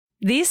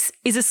This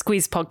is a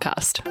Squiz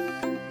podcast.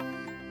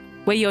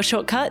 We're your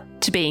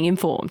shortcut to being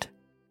informed.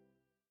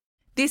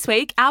 This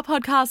week, our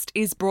podcast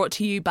is brought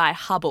to you by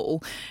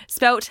Hubble.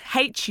 Spelt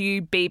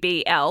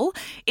Hubbl,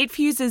 it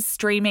fuses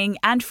streaming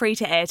and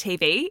free-to-air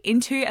TV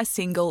into a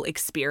single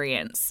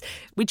experience,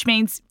 which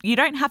means you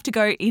don't have to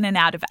go in and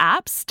out of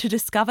apps to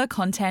discover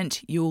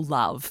content you'll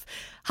love.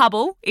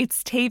 Hubble,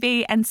 it's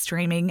TV and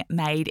streaming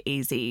made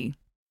easy.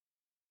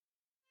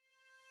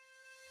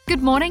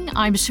 Good morning,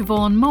 I'm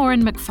Siobhan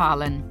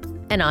Moran-McFarlane.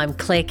 And I'm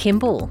Claire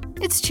Kimball.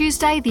 It's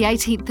Tuesday, the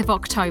 18th of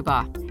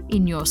October.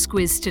 In your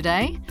Squiz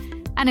today,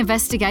 an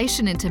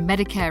investigation into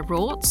Medicare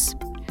rorts,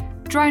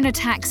 drone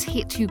attacks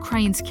hit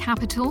Ukraine's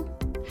capital,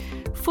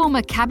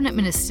 former cabinet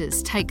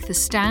ministers take the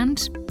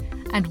stand,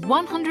 and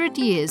 100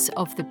 years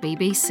of the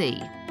BBC.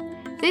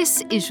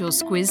 This is your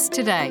Squiz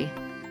today.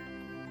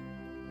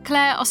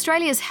 Claire,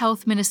 Australia's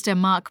Health Minister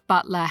Mark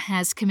Butler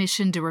has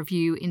commissioned a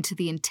review into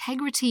the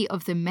integrity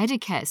of the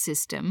Medicare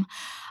system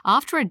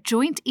after a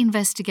joint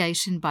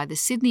investigation by the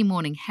Sydney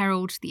Morning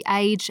Herald, The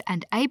Age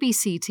and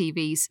ABC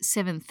TV's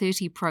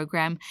 7:30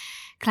 program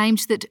claimed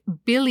that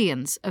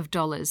billions of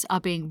dollars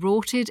are being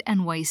rorted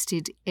and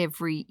wasted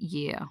every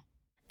year.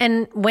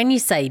 And when you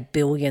say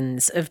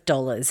billions of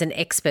dollars, an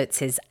expert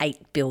says $8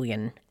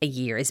 billion a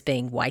year is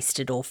being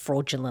wasted or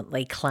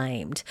fraudulently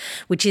claimed,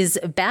 which is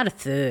about a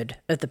third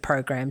of the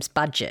program's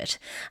budget.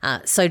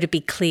 So to be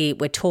clear,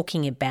 we're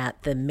talking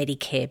about the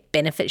Medicare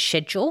benefit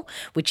schedule,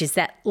 which is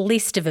that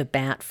list of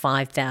about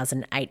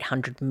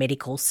 5,800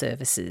 medical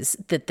services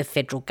that the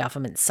federal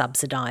government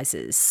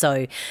subsidises.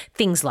 So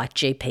things like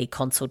GP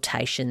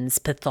consultations,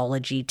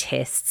 pathology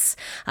tests,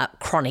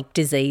 chronic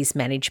disease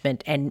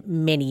management, and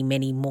many,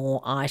 many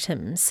more items.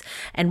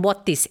 And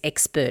what this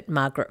expert,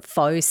 Margaret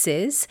Foe,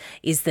 says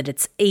is that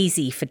it's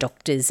easy for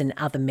doctors and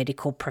other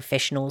medical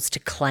professionals to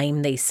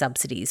claim these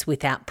subsidies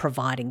without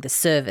providing the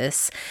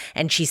service.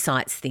 And she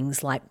cites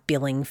things like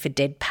billing for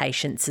dead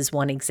patients as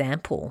one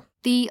example.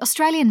 The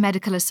Australian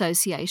Medical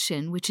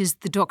Association, which is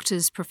the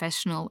doctors'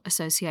 professional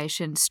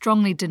association,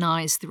 strongly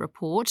denies the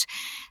report.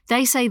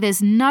 They say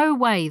there's no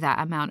way that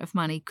amount of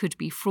money could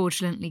be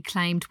fraudulently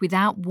claimed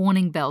without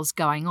warning bells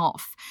going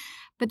off.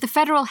 But the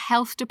Federal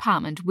Health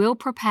Department will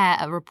prepare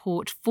a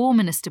report for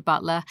Minister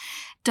Butler,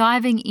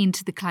 diving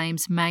into the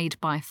claims made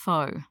by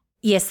Foe.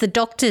 Yes, the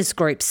doctors'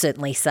 groups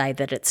certainly say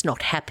that it's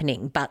not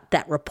happening, but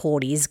that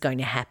report is going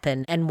to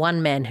happen. And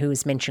one man who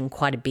was mentioned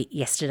quite a bit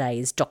yesterday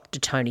is Dr.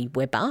 Tony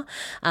Webber.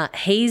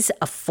 He's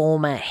a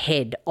former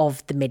head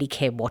of the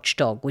Medicare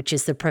Watchdog, which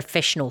is the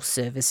Professional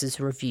Services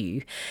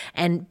Review.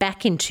 And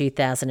back in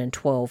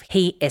 2012,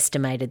 he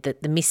estimated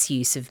that the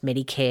misuse of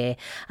Medicare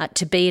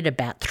to be at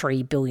about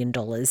 $3 billion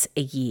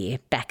a year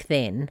back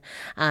then.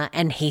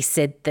 And he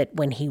said that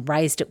when he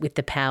raised it with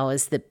the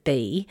powers that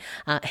be,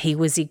 he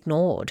was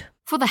ignored.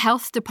 For the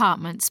Health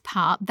Department's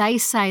part, they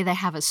say they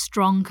have a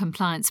strong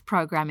compliance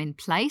program in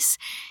place,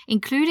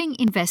 including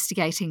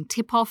investigating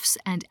tip-offs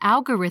and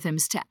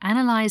algorithms to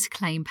analyse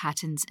claim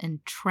patterns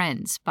and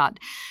trends, but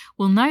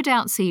we'll no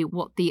doubt see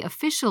what the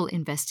official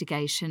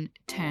investigation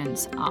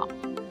turns up.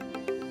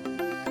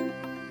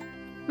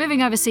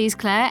 Moving overseas,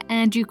 Claire,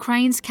 and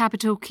Ukraine's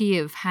capital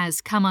Kyiv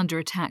has come under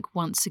attack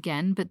once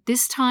again, but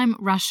this time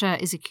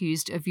Russia is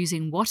accused of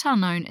using what are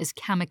known as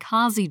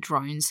kamikaze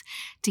drones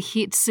to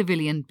hit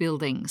civilian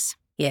buildings.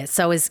 Yeah,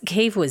 so as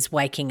Kyiv was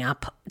waking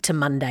up to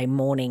Monday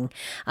morning,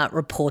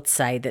 reports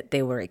say that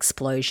there were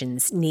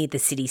explosions near the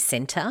city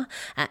centre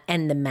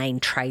and the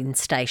main train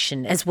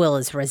station, as well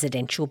as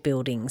residential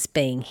buildings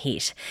being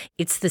hit.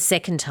 It's the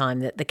second time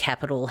that the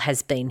capital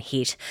has been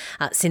hit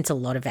since a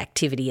lot of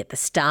activity at the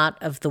start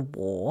of the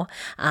war,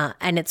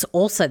 and it's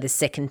also the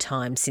second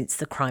time since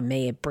the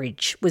Crimea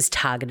Bridge was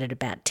targeted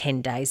about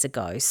 10 days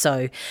ago.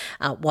 So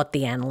what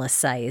the analysts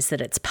say is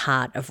that it's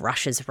part of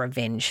Russia's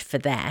revenge for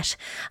that.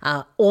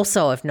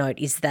 Also of note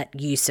is that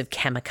use of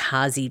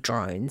kamikaze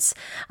drones,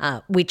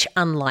 which,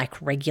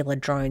 unlike regular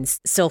drones,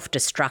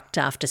 self-destruct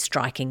after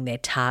striking their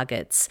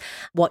targets.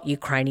 What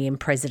Ukrainian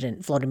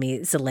President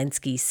Volodymyr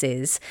Zelensky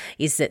says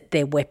is that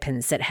they're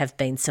weapons that have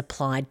been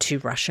supplied to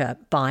Russia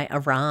by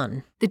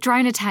Iran. The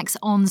drone attacks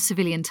on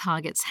civilian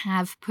targets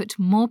have put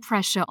more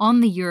pressure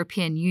on the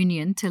European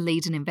Union to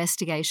lead an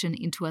investigation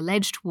into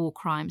alleged war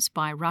crimes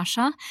by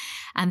Russia,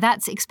 and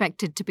that's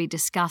expected to be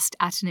discussed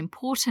at an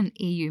important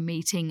EU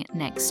meeting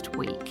next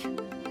week.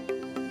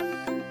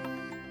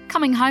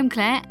 Coming home,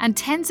 Claire, and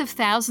tens of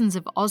thousands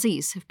of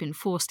Aussies have been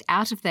forced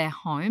out of their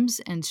homes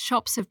and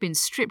shops have been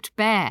stripped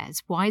bare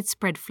as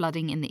widespread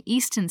flooding in the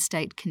eastern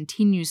state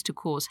continues to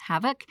cause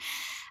havoc.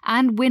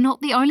 And we're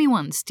not the only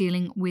ones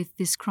dealing with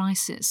this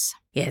crisis.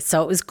 Yeah,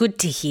 so it was good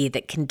to hear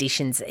that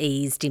conditions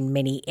eased in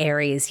many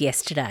areas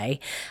yesterday,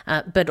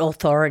 but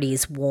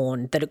authorities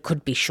warned that it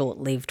could be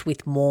short-lived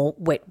with more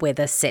wet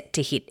weather set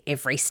to hit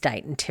every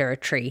state and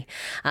territory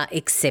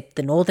except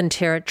the Northern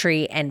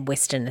Territory and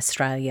Western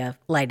Australia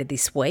later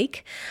this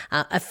week.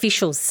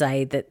 Officials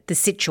say that the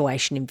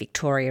situation in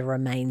Victoria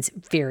remains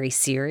very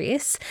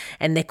serious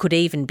and there could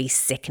even be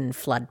second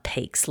flood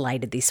peaks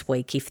later this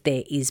week if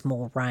there is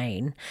more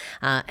rain.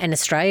 And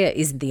Australia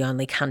isn't the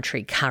only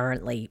country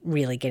currently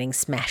really getting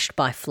smashed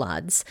by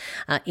floods.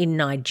 In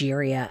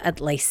Nigeria, at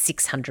least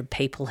 600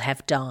 people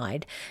have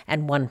died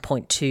and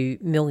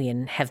 1.2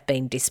 million have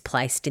been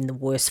displaced in the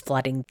worst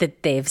flooding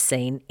that they've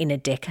seen in a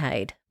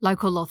decade.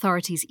 Local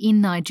authorities in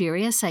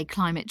Nigeria say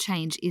climate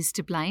change is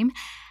to blame,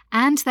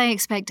 and they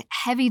expect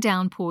heavy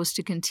downpours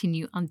to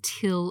continue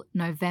until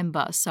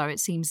November, so it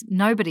seems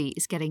nobody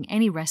is getting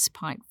any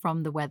respite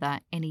from the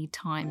weather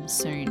anytime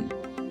soon.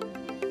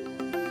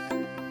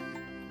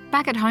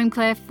 Back at home,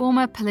 Claire,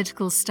 former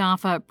political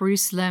staffer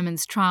Bruce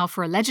Lerman's trial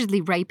for allegedly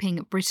raping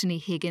Brittany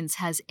Higgins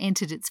has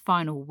entered its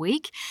final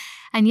week.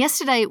 And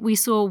yesterday we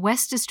saw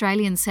West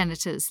Australian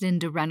Senators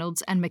Linda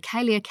Reynolds and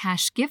Michaelia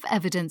Cash give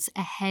evidence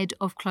ahead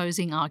of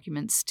closing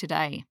arguments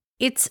today.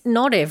 It's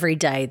not every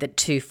day that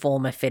two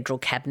former federal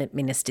cabinet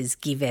ministers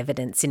give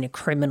evidence in a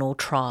criminal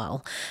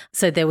trial,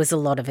 so there was a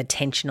lot of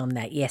attention on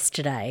that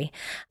yesterday.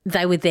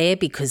 They were there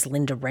because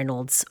Linda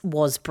Reynolds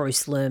was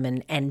Bruce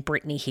Lerman and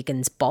Brittany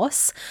Higgins'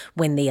 boss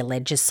when the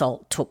alleged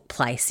assault took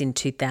place in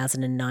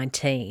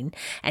 2019,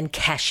 and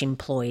Cash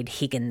employed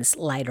Higgins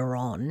later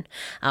on.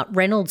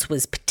 Reynolds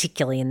was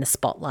particularly in the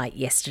spotlight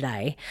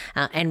yesterday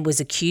and was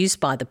accused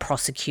by the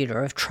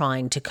prosecutor of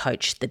trying to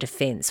coach the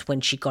defence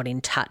when she got in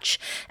touch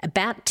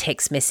about text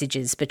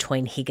messages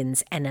between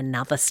Higgins and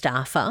another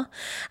staffer.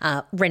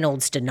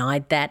 Reynolds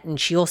denied that, and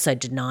she also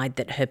denied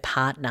that her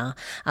partner,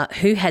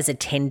 who has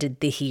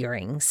attended the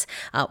hearings,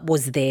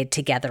 was there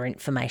to gather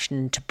information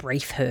and to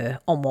brief her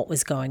on what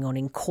was going on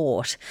in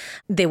court.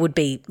 There would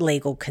be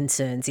legal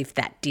concerns if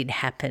that did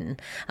happen.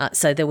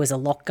 So there was a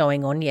lot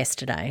going on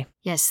yesterday.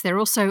 Yes, they're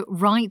also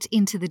right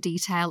into the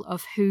detail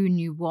of who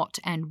knew what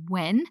and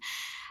when.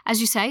 As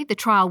you say, the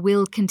trial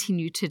will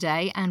continue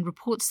today, and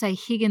reports say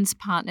Higgins'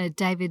 partner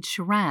David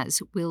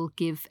Shiraz will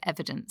give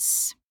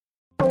evidence.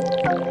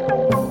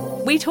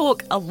 We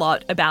talk a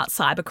lot about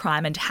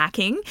cybercrime and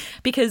hacking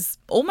because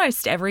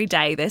almost every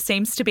day there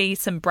seems to be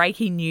some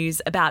breaking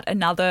news about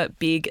another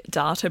big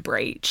data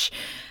breach.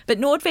 But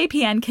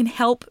NordVPN can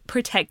help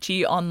protect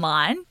you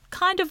online,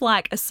 kind of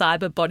like a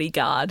cyber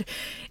bodyguard.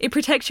 It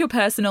protects your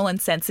personal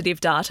and sensitive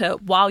data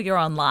while you're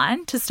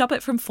online to stop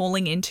it from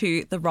falling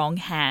into the wrong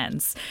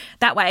hands.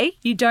 That way,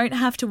 you don't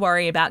have to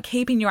worry about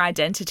keeping your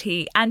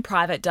identity and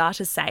private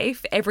data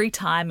safe every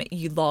time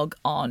you log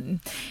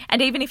on.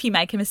 And even if you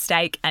make a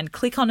mistake and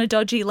click on a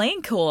dodgy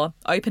link or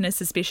open a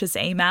suspicious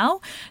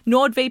email,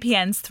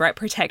 NordVPN's threat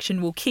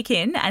protection will kick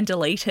in and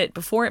delete it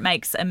before it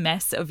makes a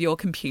mess of your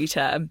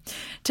computer.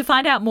 To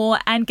find out more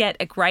and get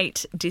a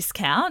great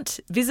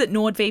discount, visit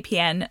nordvpn.com/squiz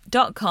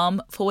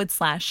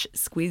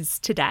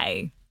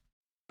today.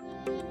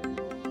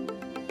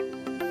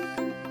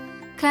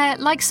 Claire,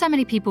 like so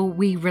many people,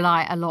 we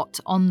rely a lot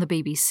on the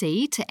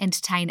BBC to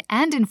entertain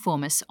and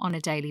inform us on a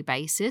daily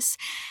basis.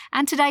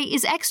 And today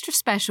is extra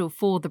special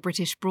for the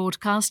British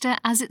broadcaster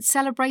as it's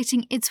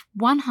celebrating its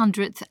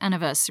 100th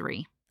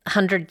anniversary.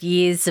 100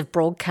 years of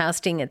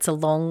broadcasting, it's a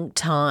long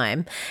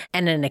time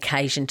and an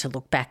occasion to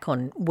look back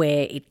on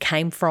where it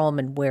came from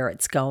and where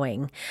it's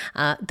going.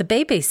 The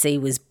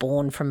BBC was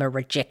born from a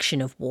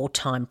rejection of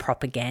wartime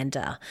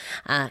propaganda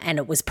and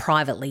it was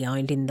privately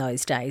owned in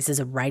those days as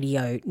a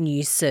radio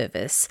news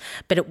service,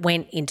 but it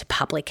went into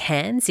public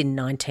hands in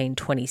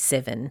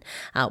 1927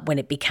 when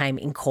it became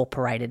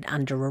incorporated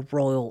under a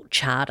royal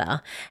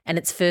charter, and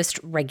its first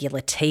regular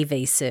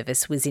TV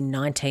service was in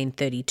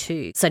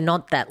 1932, so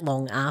not that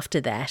long after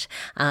that.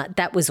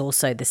 That was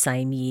also the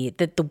same year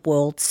that the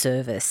World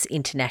Service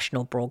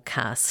international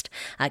broadcast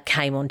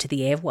came onto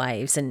the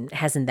airwaves, and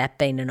hasn't that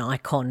been an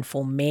icon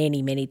for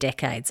many, many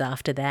decades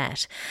after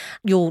that?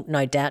 You'll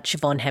no doubt,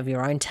 Siobhan, have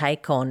your own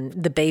take on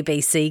the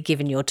BBC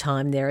given your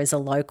time there as a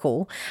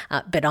local,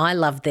 but I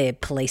love their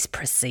police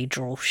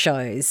procedural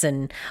shows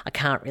and I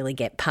can't really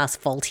get past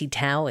Faulty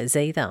Towers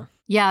either.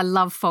 Yeah, I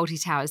love Faulty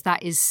Towers.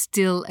 That is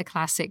still a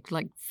classic,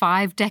 like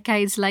 5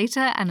 decades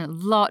later, and a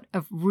lot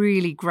of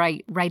really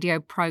great radio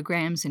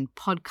programs and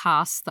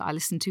podcasts that I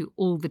listen to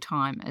all the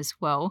time as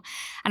well.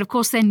 And of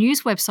course, their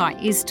news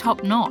website is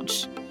top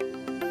notch.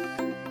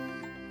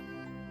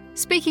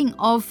 Speaking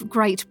of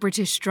great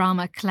British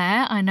drama,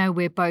 Claire, I know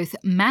we're both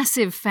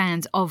massive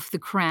fans of The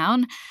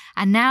Crown,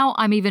 and now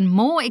I'm even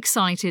more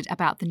excited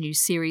about the new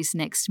series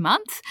next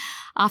month,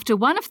 after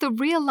one of the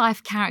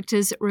real-life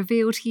characters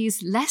revealed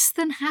he's less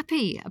than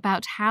happy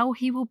about how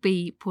he will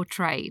be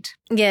portrayed.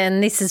 Yeah,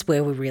 and this is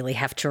where we really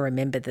have to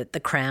remember that The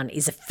Crown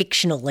is a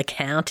fictional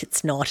account.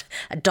 It's not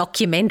a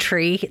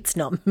documentary. It's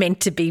not meant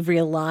to be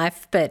real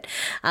life. But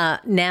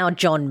now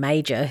John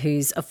Major,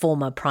 who's a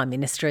former Prime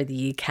Minister of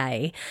the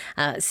UK,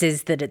 says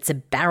says that it's a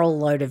barrel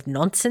load of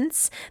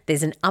nonsense.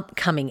 There's an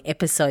upcoming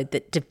episode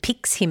that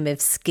depicts him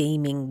of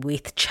scheming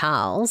with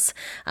Charles,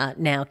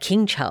 now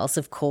King Charles,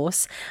 of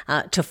course,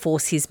 to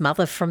force his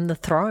mother from the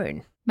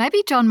throne.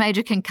 Maybe John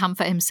Major can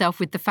comfort himself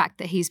with the fact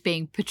that he's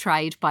being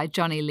portrayed by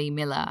Johnny Lee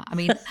Miller. I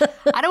mean,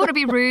 I don't want to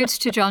be rude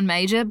to John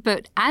Major,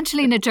 but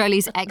Angelina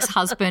Jolie's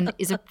ex-husband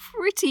is a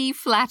pretty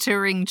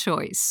flattering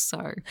choice.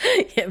 So,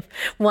 yeah,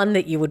 one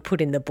that you would put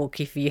in the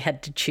book if you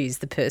had to choose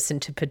the person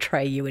to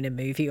portray you in a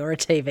movie or a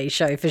TV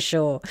show, for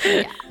sure.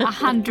 Yeah,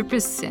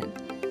 100%.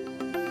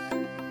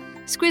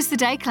 Squiz the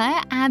day,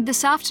 Claire, and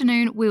this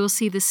afternoon we will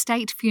see the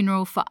state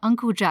funeral for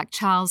Uncle Jack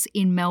Charles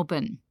in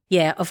Melbourne.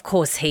 Yeah, of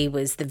course, he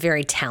was the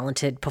very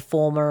talented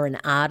performer and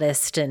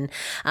artist and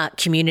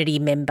community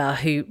member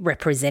who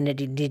represented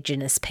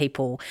Indigenous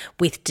people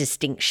with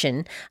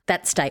distinction.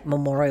 That state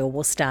memorial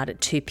will start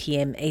at 2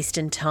 p.m.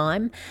 Eastern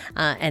Time,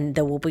 and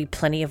there will be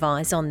plenty of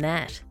eyes on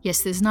that.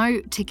 Yes, there's no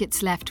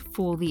tickets left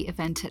for the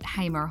event at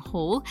Hamer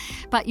Hall,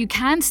 but you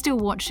can still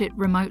watch it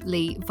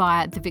remotely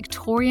via the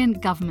Victorian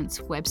Government's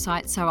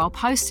website, so I'll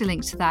post a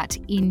link to that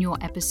in your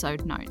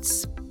episode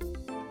notes.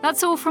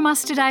 That's all from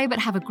us today, but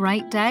have a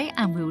great day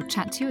and we will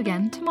chat to you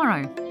again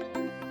tomorrow.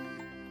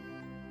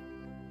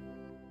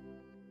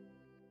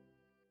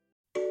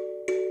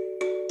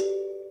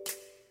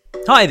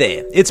 Hi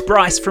there, it's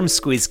Bryce from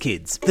Squiz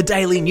Kids, the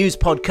daily news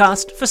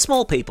podcast for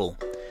small people.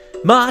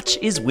 March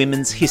is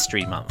Women's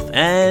History Month,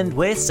 and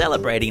we're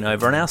celebrating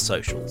over on our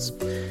socials.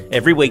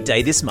 Every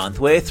weekday this month,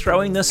 we're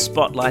throwing the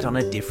spotlight on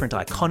a different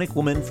iconic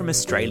woman from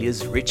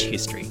Australia's rich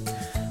history.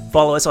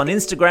 Follow us on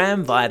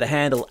Instagram via the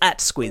handle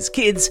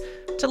 @SquizKids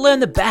to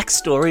learn the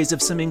backstories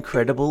of some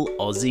incredible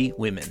Aussie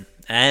women,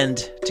 and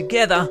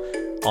together,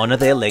 honour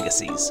their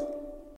legacies.